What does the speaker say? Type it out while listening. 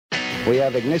We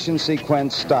have ignition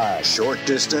sequence start. Short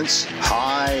distance,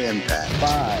 high impact.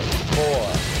 5, 4,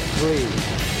 3,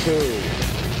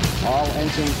 2, all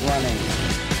engines running.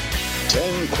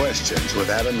 10 questions with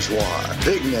Adam Zwar.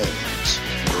 Big names,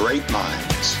 great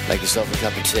minds. Make yourself a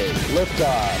cup of tea.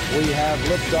 Liftoff. We have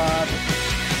liftoff.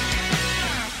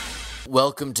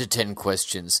 Welcome to 10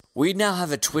 Questions. We now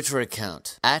have a Twitter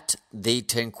account, at the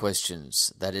 10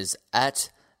 Questions. That is,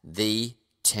 at the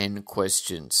 10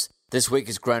 Questions. This week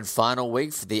is grand final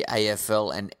week for the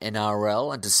AFL and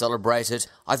NRL, and to celebrate it,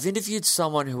 I've interviewed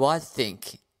someone who I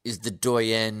think is the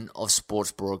doyen of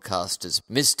sports broadcasters,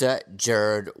 Mr.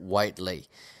 Gerard Whateley.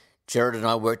 Gerard and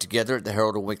I worked together at the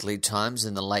Herald and Weekly Times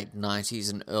in the late 90s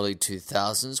and early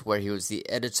 2000s, where he was the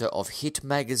editor of Hit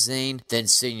magazine, then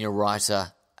senior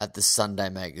writer at the Sunday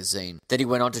magazine. Then he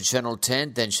went on to Channel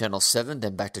 10, then Channel 7,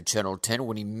 then back to Channel 10,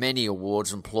 winning many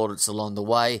awards and plaudits along the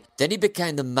way. Then he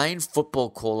became the main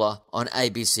football caller on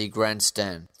ABC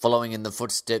Grandstand, following in the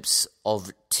footsteps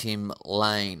of Tim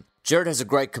Lane. Gerard has a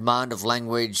great command of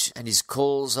language, and his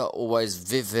calls are always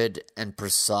vivid and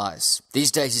precise. These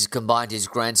days he's combined his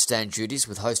grandstand duties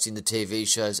with hosting the TV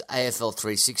shows AFL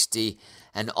 360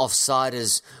 and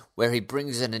Offsiders, where he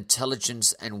brings an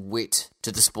intelligence and wit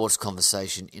to the sports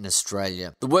conversation in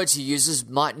Australia. The words he uses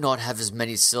might not have as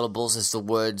many syllables as the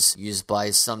words used by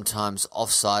his sometimes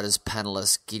Offsiders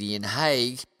panellist Gideon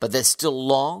Haigh, but they're still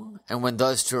long, and when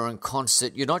those two are in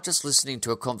concert, you're not just listening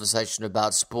to a conversation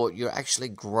about sport, you're actually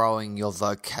growing your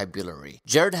vocabulary.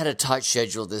 Gerard had a tight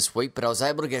schedule this week, but I was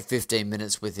able to get 15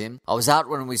 minutes with him. I was out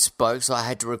when we spoke, so I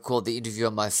had to record the interview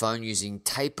on my phone using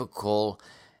tape-a-call,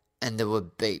 and there were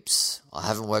beeps. I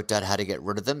haven't worked out how to get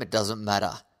rid of them. It doesn't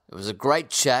matter. It was a great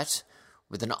chat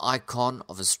with an icon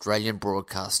of Australian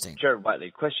broadcasting. Gerard Whateley,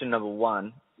 question number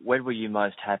one, when were you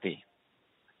most happy?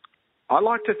 I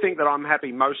like to think that I'm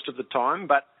happy most of the time,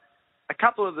 but a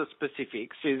couple of the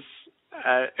specifics is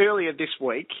earlier this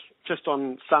week, just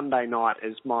on Sunday night,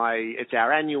 it's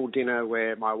our annual dinner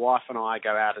where my wife and I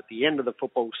go out at the end of the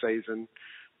football season.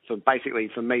 So basically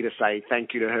for me to say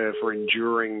thank you to her for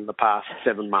enduring the past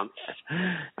 7 months.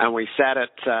 And we sat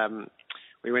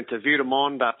we went to Vue de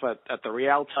Monde up at the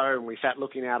Rialto, and we sat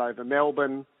looking out over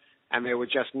Melbourne, and there were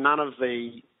just none of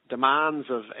the demands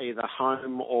of either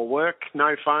home or work,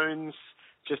 no phones,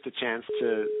 just a chance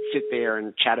to sit there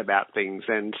and chat about things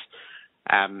and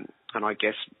I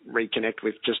guess reconnect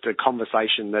with just a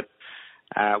conversation that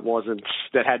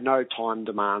had no time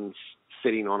demands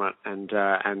sitting on it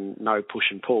and no push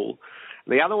and pull.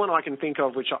 The other one I can think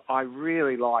of, which I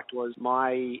really liked, was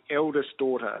my eldest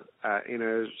daughter in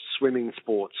her swimming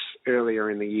sports earlier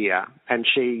in the year, and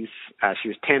she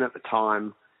was 10 at the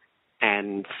time,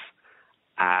 and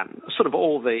sort of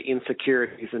all the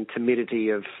insecurities and timidity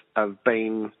of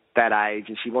being that age,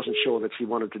 and she wasn't sure that she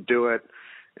wanted to do it,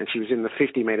 and she was in the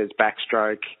 50 metres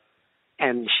backstroke,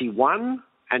 and she won.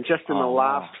 And just in the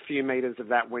last few metres of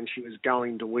that, when she was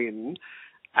going to win,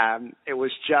 it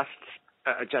was just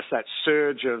that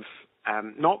surge of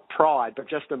not pride, but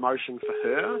just emotion for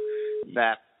her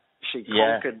that she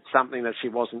conquered something that she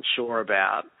wasn't sure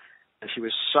about. And she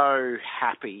was so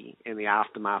happy in the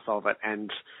aftermath of it. And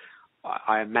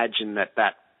I imagine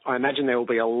there will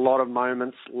be a lot of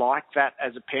moments like that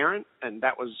as a parent. And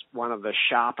that was one of the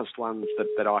sharpest ones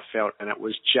that I felt. And it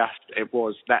was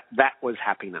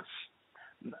happiness.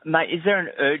 Mate, is there an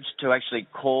urge to actually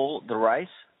call the race?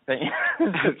 Do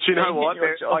you know what?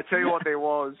 I tell you what there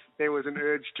was. There was an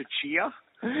urge to cheer,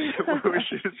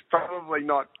 which is probably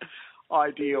not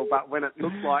ideal, but when it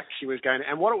looked like she was going to,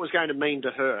 and what it was going to mean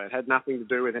to her, it had nothing to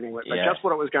do with anyone, but just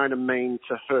what it was going to mean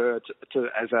to her to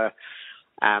as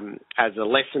a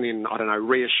lesson in, I don't know,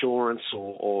 reassurance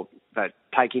or that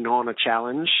taking on a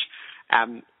challenge.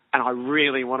 And I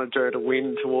really wanted her to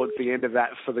win towards the end of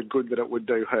that for the good that it would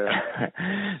do her.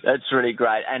 That's really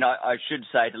great. And I should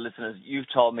say to listeners, you've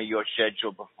told me your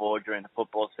schedule before during the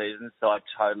football season, so I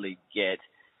totally get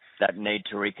that need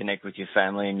to reconnect with your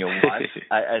family and your wife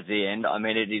at the end. I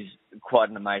mean, it is quite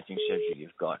an amazing schedule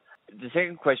you've got. The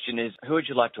second question is, who would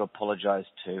you like to apologise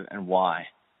to and why?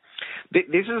 This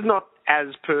is not as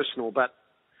personal, but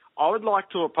I would like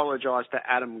to apologise to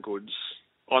Adam Goodes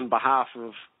on behalf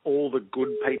of all the good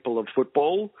people of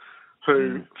football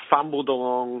who fumbled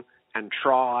along and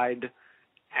tried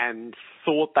and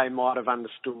thought they might have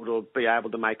understood or be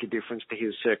able to make a difference to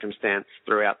his circumstance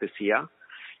throughout this year.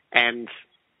 And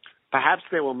perhaps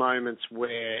there were moments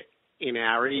where in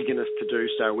our eagerness to do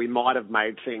so, we might have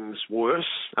made things worse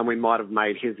and we might have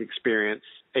made his experience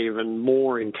even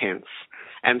more intense.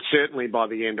 And certainly by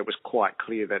the end, it was quite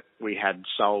clear that we had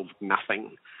solved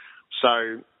nothing.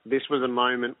 So this was a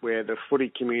moment where the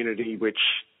footy community, which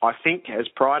I think has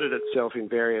prided itself in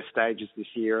various stages this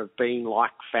year of being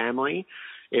like family,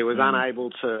 it was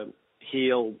unable to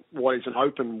heal what is an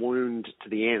open wound to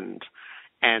the end.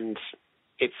 And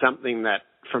it's something that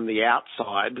from the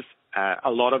outside,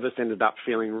 a lot of us ended up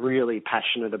feeling really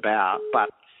passionate about, but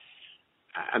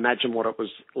imagine what it was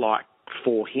like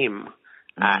for him.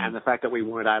 And the fact that we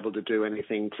weren't able to do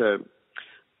anything to,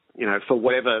 for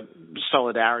whatever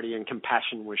solidarity and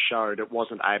compassion was showed, it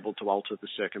wasn't able to alter the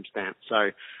circumstance.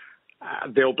 So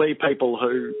there'll be people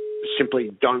who simply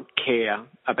don't care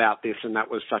about this, and that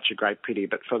was such a great pity.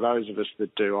 But for those of us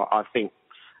that do, I think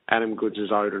Adam Goodes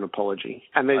is owed an apology.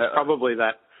 And there's probably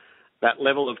that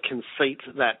level of conceit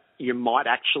that you might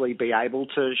actually be able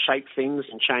to shape things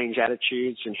and change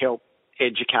attitudes and help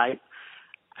educate.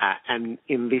 And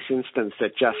in this instance,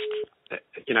 it just,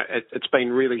 it's been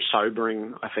really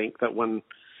sobering, I think, that when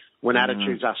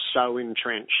attitudes are so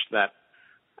entrenched that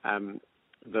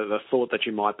the thought that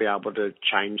you might be able to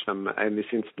change them in this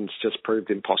instance just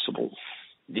proved impossible.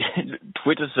 Yeah,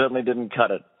 Twitter certainly didn't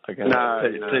cut it. I can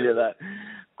tell you that.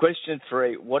 Question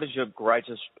 3, what is your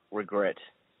greatest regret?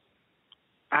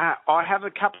 I have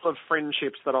a couple of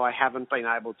friendships that I haven't been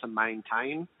able to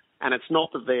maintain. And it's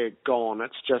not that they're gone,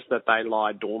 it's just that they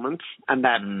lie dormant. And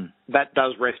that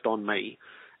does rest on me.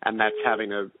 And that's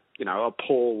having a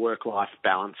poor work-life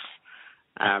balance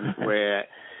where,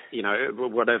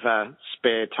 whatever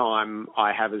spare time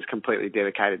I have is completely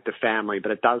dedicated to family.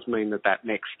 But it does mean that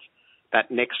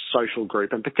next social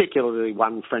group, and particularly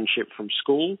one friendship from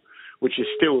school, which is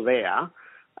still there,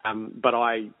 but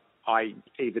I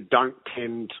either don't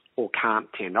tend or can't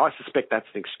tend. I suspect that's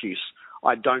an excuse.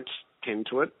 I don't tend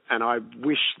to it, and I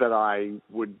wish that I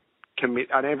would commit,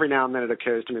 and every now and then it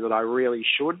occurs to me that I really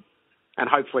should, and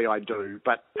hopefully I do,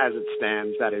 but as it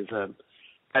stands,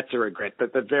 that's a regret.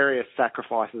 But the various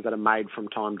sacrifices that are made from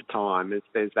time to time,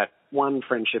 there's that one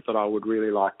friendship that I would really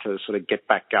like to sort of get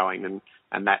back going,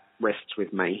 and that rests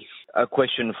with me.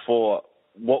 Question 4,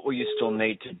 what will you still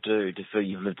need to do to feel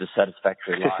you've lived a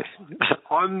satisfactory life?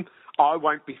 I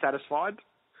won't be satisfied.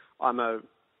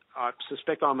 I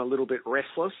suspect I'm a little bit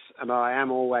restless, and I am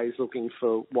always looking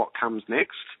for what comes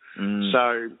next.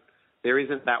 So there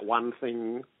isn't that one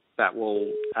thing that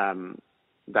will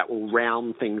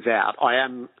round things out.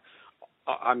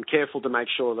 I'm careful to make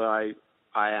sure that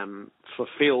I am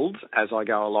fulfilled as I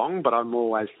go along, but I'm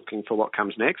always looking for what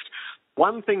comes next.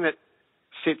 One thing that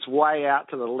sits way out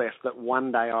to the left that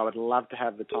one day I would love to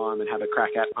have the time and have a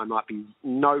crack at, I might be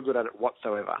no good at it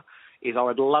whatsoever, is I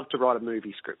would love to write a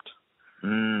movie script.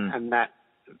 And that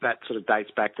sort of dates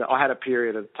back to, I had a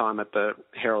period of time at the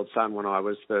Herald Sun when I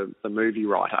was the movie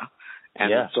writer,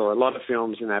 and saw a lot of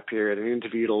films in that period and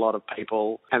interviewed a lot of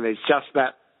people, and there's just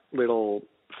that little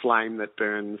flame that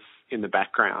burns in the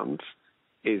background.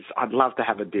 I'd love to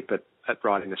have a dip at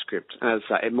writing a script. And as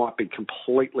I say, it might be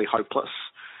completely hopeless,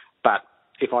 but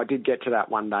if I did get to that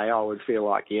one day, I would feel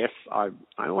like, yes, I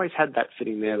always had that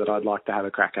sitting there that I'd like to have a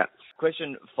crack at.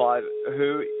 Question 5,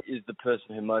 who is the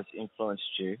person who most influenced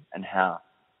you and how?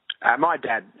 My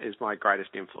dad is my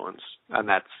greatest influence, and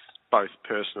that's both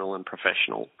personal and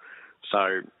professional.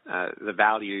 So the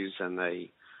values and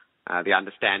the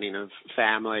understanding of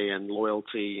family and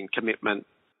loyalty and commitment,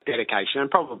 dedication, and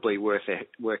probably work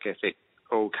ethic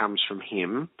all comes from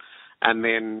him. And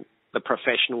then the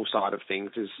professional side of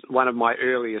things is one of my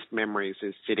earliest memories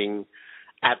is sitting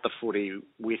at the footy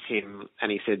with him,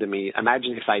 and he said to me,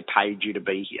 imagine if they paid you to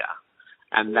be here.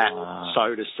 And that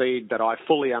sowed a seed that I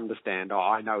fully understand.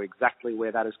 I know exactly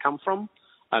where that has come from,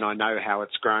 and I know how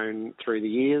it's grown through the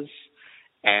years,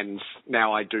 and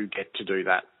now I do get to do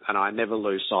that. And I never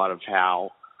lose sight of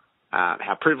how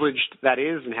privileged that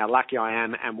is and how lucky I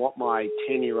am and what my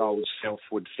 10-year-old self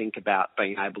would think about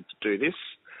being able to do this.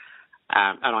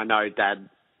 And I know Dad,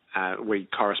 we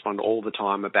correspond all the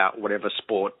time about whatever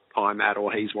sport I'm at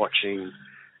or he's watching.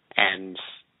 And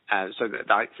so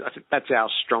I think that's our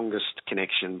strongest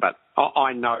connection. But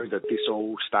I know that this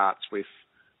all starts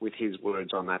with his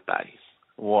words on that day.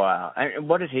 Wow. And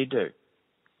what did he do?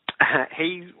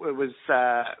 He was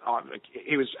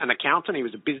an accountant. He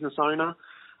was a business owner.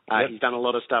 He's done a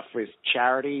lot of stuff with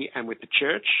charity and with the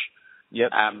church.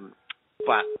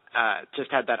 But just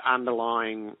had that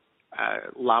underlying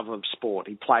love of sport.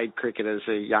 He played cricket as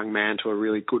a young man to a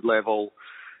really good level.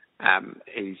 And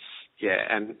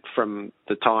from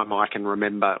the time I can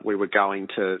remember, we were going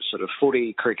to sort of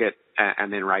footy, cricket,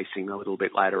 and then racing a little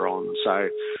bit later on. So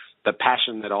the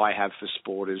passion that I have for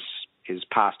sport is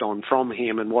passed on from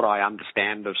him, and what I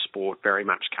understand of sport very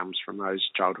much comes from those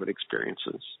childhood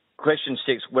experiences. Question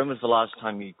 6, when was the last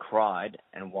time you cried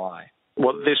and why?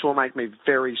 Well, this will make me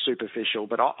very superficial,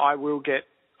 but I will get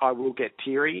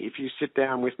teary if you sit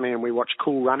down with me and we watch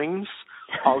Cool Runnings.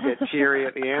 I'll get teary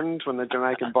at the end when the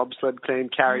Jamaican bobsled team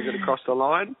carries it across the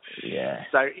line. Yeah.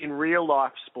 So in real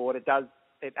life sport, it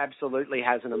absolutely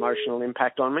has an emotional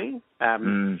impact on me.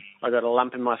 I got a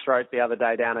lump in my throat the other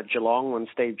day down at Geelong when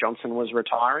Steve Johnson was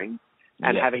retiring,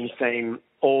 and having seen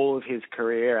all of his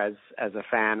career as a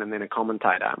fan and then a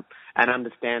commentator, and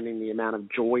understanding the amount of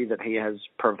joy that he has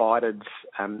provided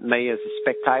me as a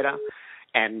spectator,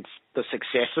 and the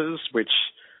successes which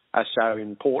are so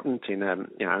important in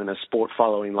a sport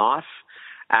following life,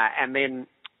 and then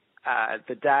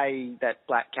the day that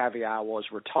Black Caviar was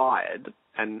retired,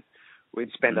 and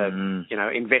we'd spent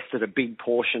invested a big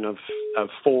portion of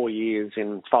 4 years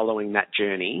in following that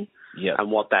journey. Yep.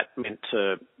 And what that meant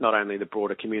to not only the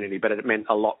broader community, but it meant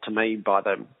a lot to me by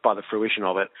the fruition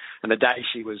of it. And the day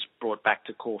she was brought back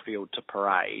to Caulfield to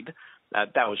parade,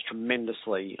 that was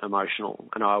tremendously emotional.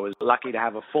 And I was lucky to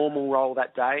have a formal role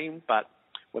that day, but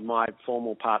when my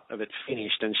formal part of it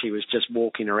finished and she was just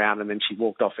walking around and then she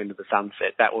walked off into the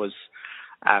sunset, that was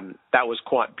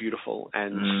quite beautiful.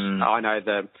 And I know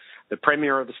the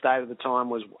Premier of the state at the time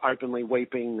was openly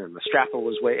weeping, and the strapper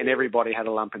was weeping, and everybody had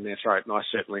a lump in their throat, and I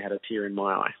certainly had a tear in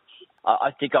my eye.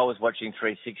 I think I was watching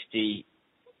 360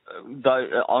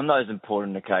 though on those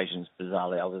important occasions.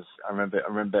 Bizarrely, I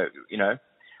remember,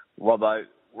 Robbo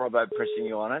pressing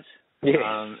you on it.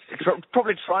 Yeah.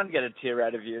 Probably trying to get a tear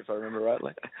out of you, if I remember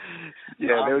rightly.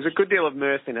 Yeah, there was a good deal of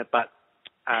mirth in it, but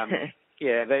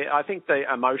I think the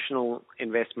emotional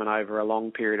investment over a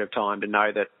long period of time to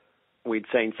know that we'd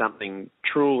seen something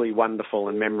truly wonderful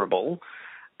and memorable,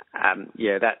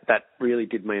 that really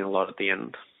did mean a lot at the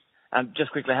end.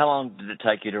 Just quickly, how long did it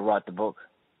take you to write the book?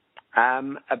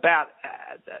 About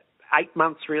 8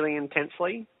 months really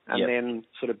intensely, and then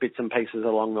sort of bits and pieces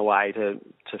along the way to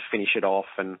finish it off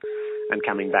and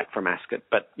coming back from Ascot.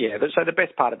 But so the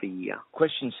best part of the year.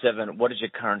 Question 7, what is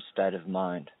your current state of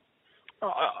mind?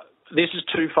 This is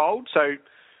twofold. So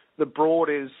the Broad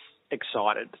is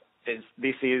excited.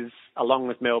 This is, along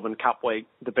with Melbourne Cup Week,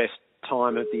 the best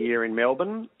time of the year in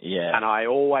Melbourne. Yeah. And I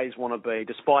always want to be,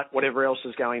 despite whatever else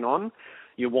is going on,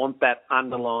 you want that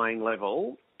underlying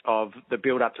level of the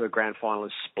build-up to a grand final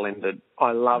is splendid.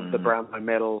 I love the Brownlow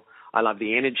medal. I love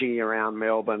the energy around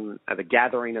Melbourne, the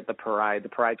gathering at the parade. The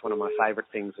parade's one of my favourite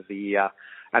things of the year.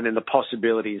 And then the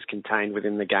possibilities contained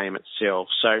within the game itself.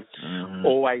 So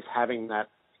always having that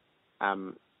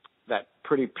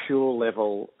pretty pure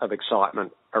level of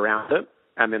excitement around it.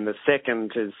 And then the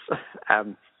second is,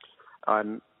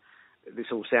 this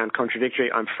will sound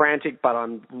contradictory, I'm frantic, but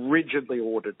I'm rigidly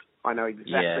ordered. I know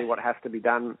exactly what has to be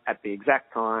done at the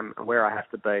exact time and where I have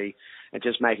to be, and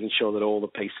just making sure that all the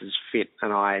pieces fit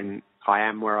and I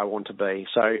am where I want to be.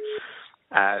 So,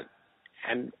 I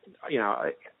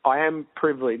am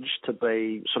privileged to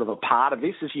be sort of a part of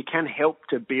this, as you can help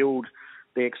to build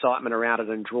the excitement around it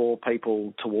and draw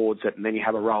people towards it, and then you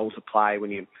have a role to play.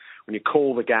 When you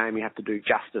call the game, you have to do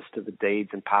justice to the deeds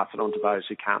and pass it on to those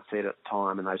who can't see it at the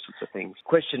time, and those sorts of things.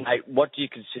 Question 8, what do you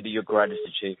consider your greatest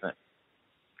achievement?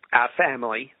 Our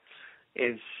family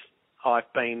is,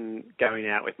 I've been going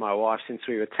out with my wife since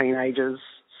we were teenagers,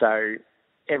 so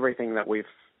everything that we've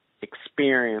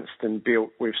experienced and built,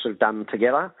 we've sort of done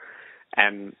together,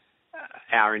 and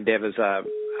our endeavours are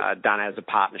done as a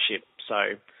partnership.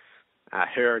 So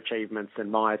her achievements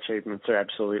and my achievements are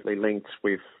absolutely linked.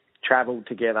 We've travelled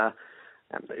together.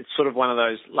 It's sort of one of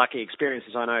those lucky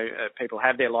experiences. I know people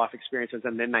have their life experiences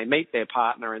and then they meet their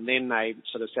partner and then they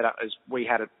sort of set up, as we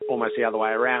had it almost the other way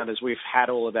around, as we've had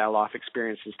all of our life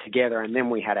experiences together and then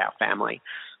we had our family,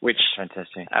 which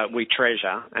fantastic. We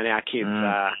treasure. And our kids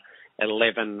are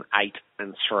 11, 8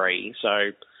 and 3.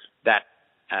 So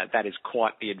that is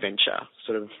quite the adventure,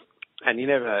 sort of. And you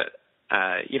never,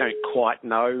 you don't quite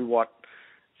know what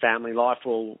family life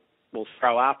will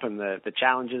throw up, and the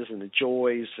challenges and the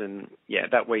joys, and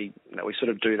that we sort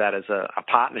of do that as a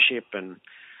partnership and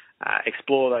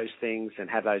explore those things and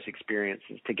have those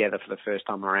experiences together for the first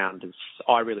time around.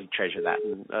 I really treasure that,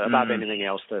 and above anything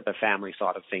else, the family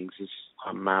side of things is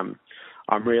I'm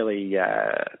really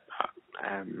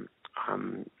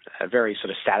very sort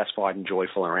of satisfied and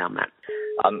joyful around that.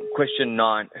 Question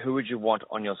 9: who would you want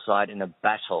on your side in a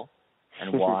battle,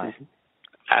 and why?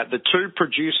 The two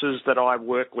producers that I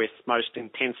work with most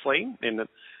intensely in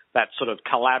that sort of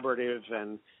collaborative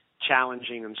and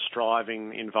challenging and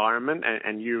striving environment,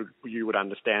 and you would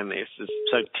understand this.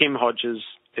 So Tim Hodges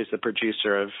is the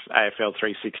producer of AFL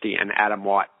 360 and Adam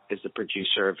White is the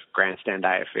producer of Grandstand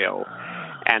AFL.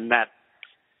 And that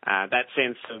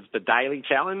sense of the daily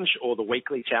challenge or the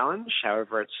weekly challenge,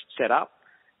 however it's set up,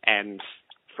 And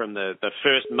from the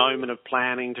first moment of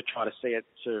planning to try to see it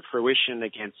to fruition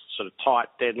against sort of tight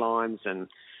deadlines and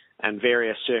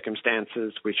various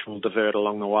circumstances which will divert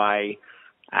along the way,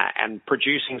 and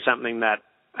producing something that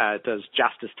does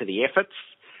justice to the efforts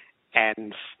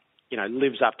and,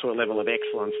 lives up to a level of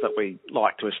excellence that we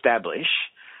like to establish.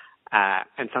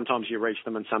 And sometimes you reach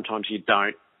them and sometimes you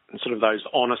don't. And sort of those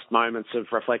honest moments of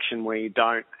reflection where you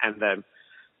don't, and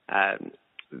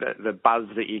the buzz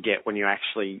that you get when you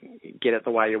actually get it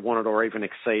the way you want it or even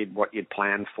exceed what you'd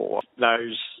planned for.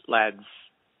 Those lads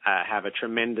have a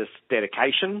tremendous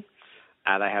dedication.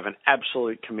 They have an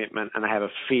absolute commitment and they have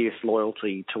a fierce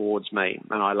loyalty towards me,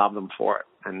 and I love them for it.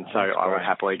 And so I would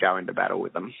happily go into battle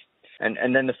with them.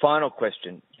 And then the final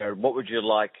question, Gerard, what would you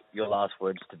like your last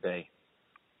words to be?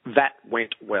 That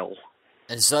went well.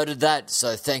 And so did that.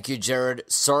 So thank you, Gerard.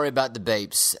 Sorry about the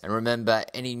beeps. And remember,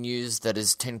 any news that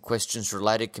is 10 questions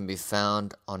related can be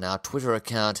found on our Twitter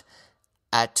account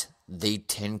at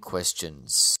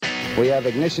the10questions. We have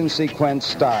ignition sequence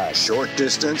start. Short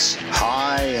distance,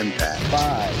 high impact.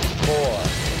 5, 4,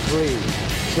 3,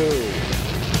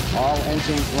 2. All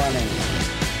engines running.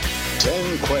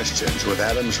 10 questions with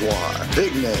Adam Zwar.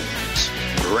 Big names,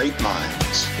 great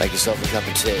minds. Make yourself a cup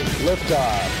of tea.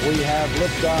 Liftoff. We have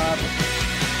liftoff.